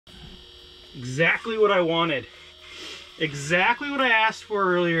Exactly what I wanted. Exactly what I asked for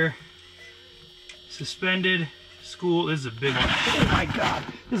earlier. Suspended school. This is a big one. Oh my God.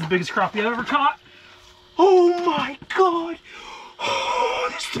 This is the biggest crappie I've ever caught. Oh my God. Oh,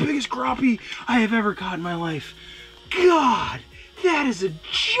 this is the biggest crappie I have ever caught in my life. God, that is a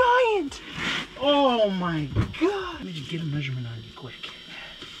giant. Oh my God. Let me just get a measurement on you quick.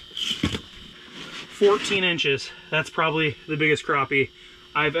 14 inches. That's probably the biggest crappie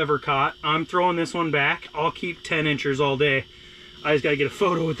I've ever caught. I'm throwing this one back. I'll keep 10 inches all day. I just gotta get a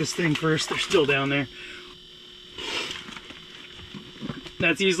photo with this thing first. They're still down there.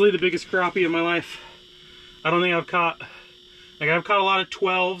 That's easily the biggest crappie of my life. I don't think I've caught, like I've caught a lot of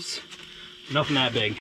 12s. Nothing that big.